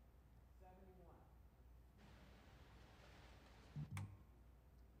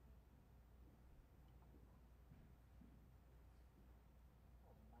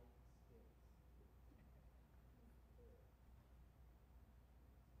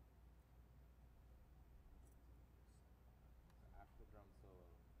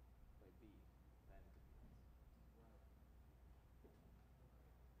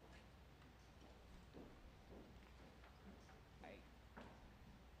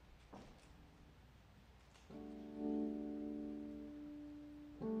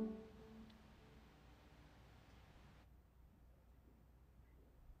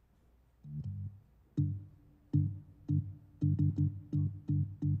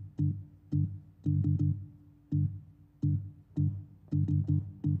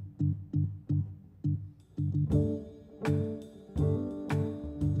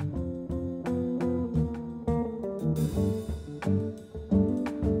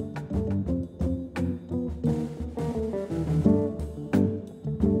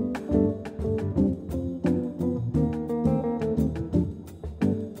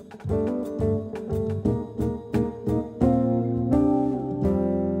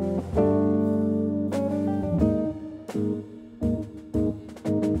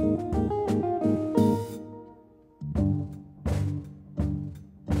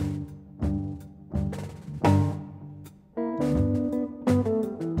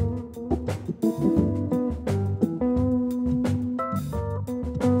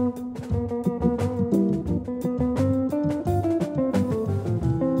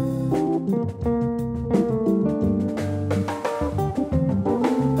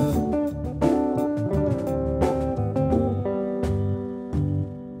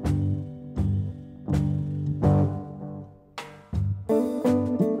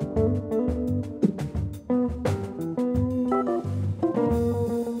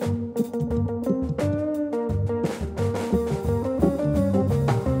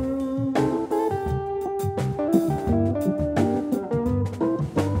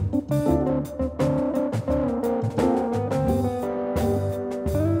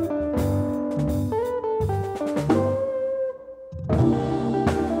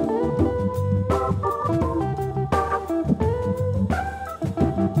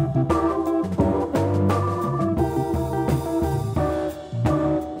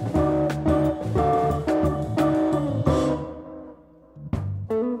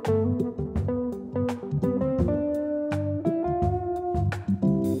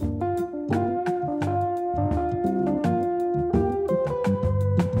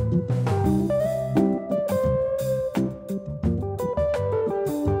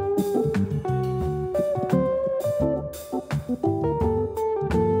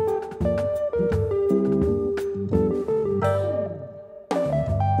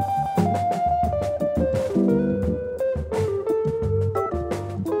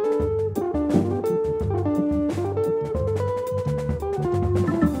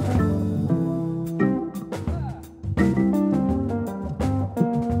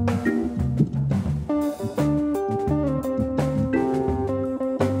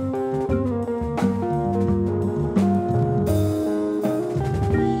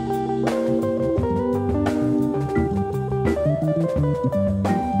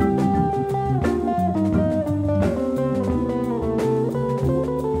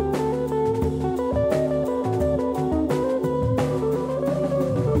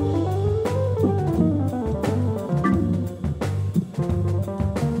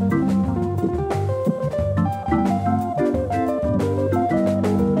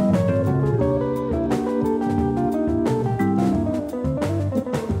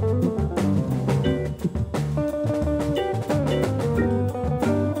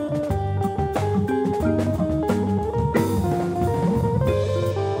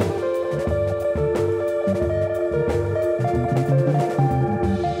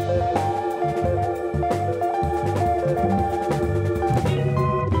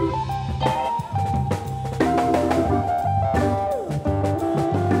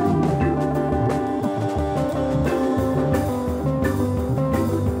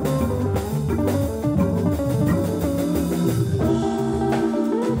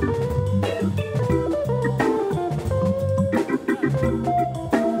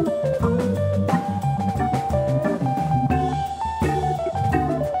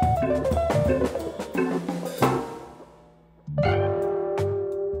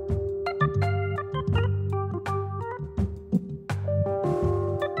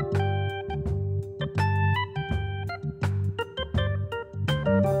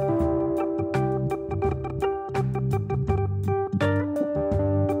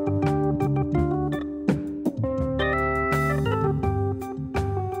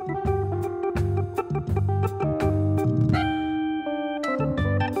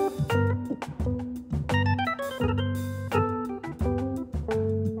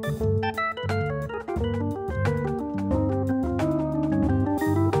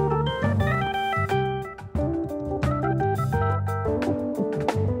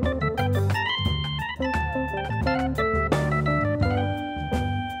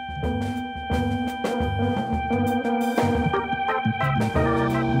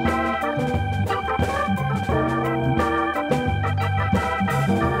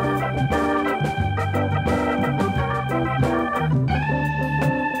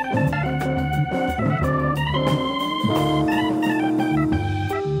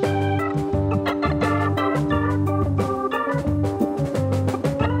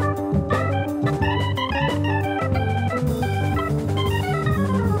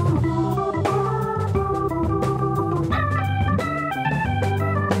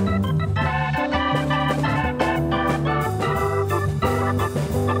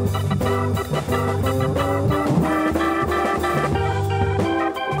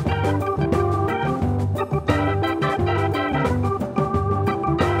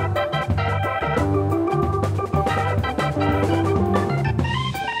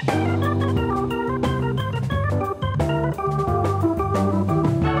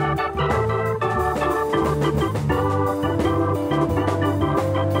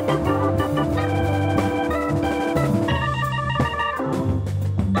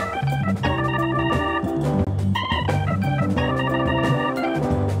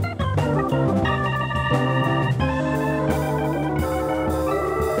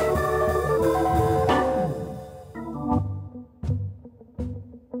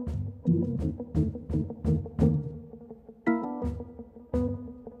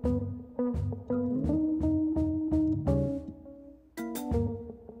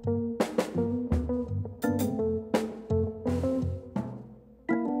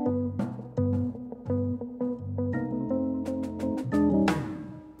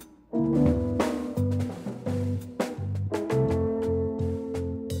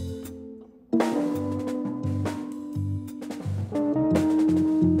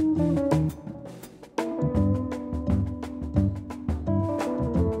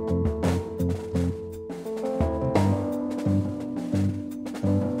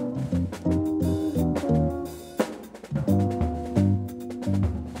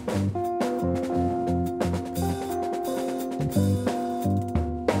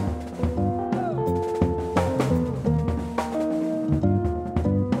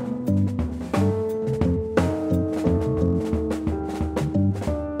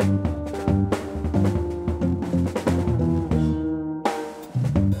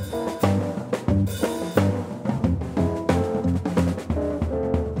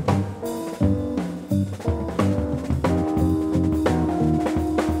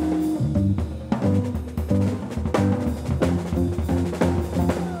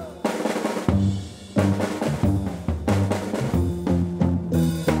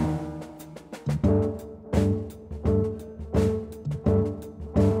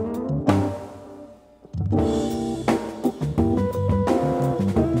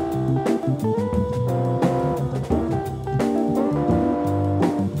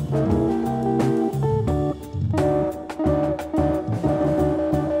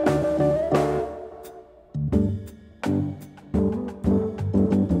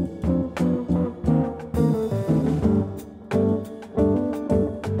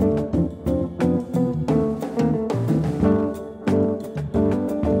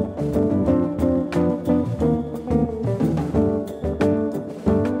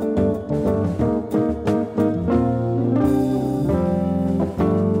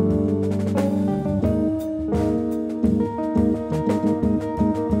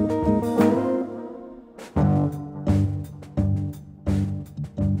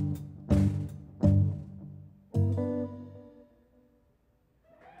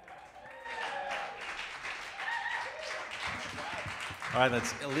 right,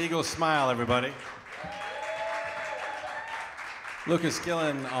 that's Illegal Smile, everybody. Lucas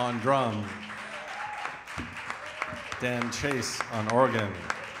Gillan on drum. Dan Chase on organ.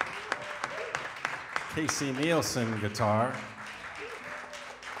 Casey Nielsen guitar.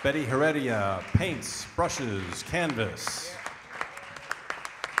 Betty Heredia, paints, brushes, canvas.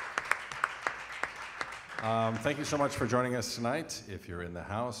 Thank you so much for joining us tonight. If you're in the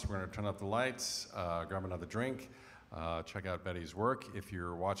house, we're going to turn up the lights, grab another drink, check out Betty's work. If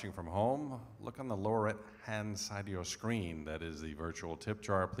you're watching from home, look on the lower right-hand side of your screen. That is the virtual tip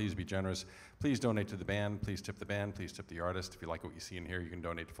jar. Please be generous. Please donate to the band. Please tip the band. Please tip the artist. If you like what you see in here, you can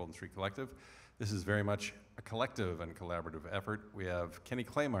donate to Fulton Street Collective. This is very much a collective and collaborative effort. We have Kenny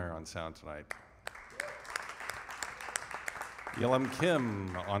Claymeyer on sound tonight. Yelam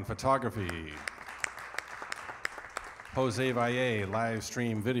Kim on photography. Jose Valle, live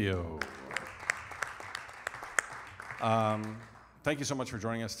stream video. Thank you so much for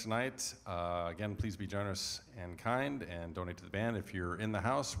joining us tonight. Again, please be generous and kind and donate to the band. If you're in the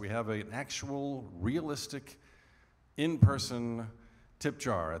house, we have an actual, realistic, in-person tip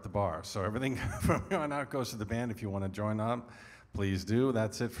jar at the bar. So everything from here on out goes to the band. If you want to join up, please do.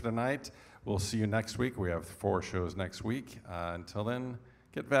 That's it for tonight. We'll see you next week. We have 4 shows next week. Until then,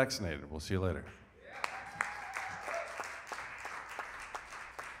 get vaccinated. We'll see you later.